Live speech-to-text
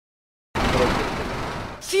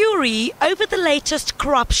Fury over the latest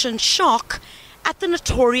corruption shock at the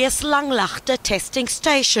notorious Langlaagte testing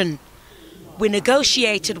station. We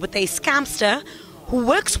negotiated with a scamster who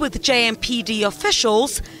works with JMPD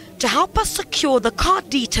officials to help us secure the card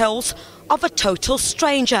details of a total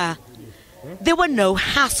stranger. There were no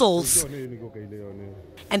hassles.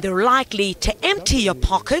 And they're likely to empty your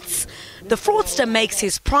pockets. The fraudster makes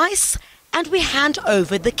his price and we hand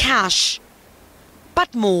over the cash.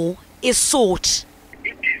 But more is sought.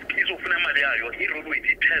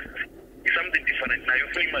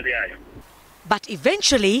 But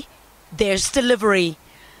eventually, there's delivery.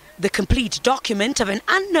 The complete document of an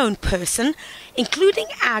unknown person, including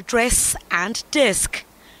address and disc.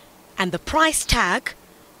 And the price tag,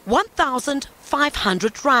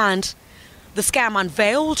 1,500 rand. The scam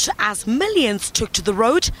unveiled as millions took to the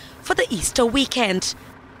road for the Easter weekend.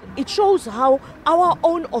 It shows how our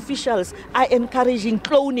own officials are encouraging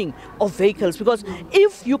cloning of vehicles, because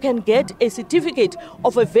if you can get a certificate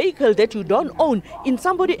of a vehicle that you don't own in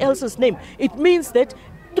somebody else's name, it means that,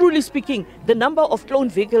 truly speaking, the number of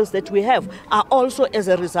cloned vehicles that we have are also as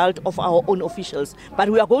a result of our own officials. But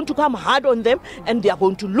we are going to come hard on them and they are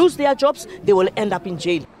going to lose their jobs. They will end up in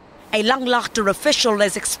jail. A Langlaagte official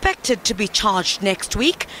is expected to be charged next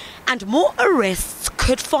week and more arrests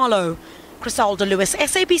could follow. Griselda Lewis,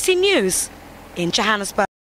 SABC News in Johannesburg.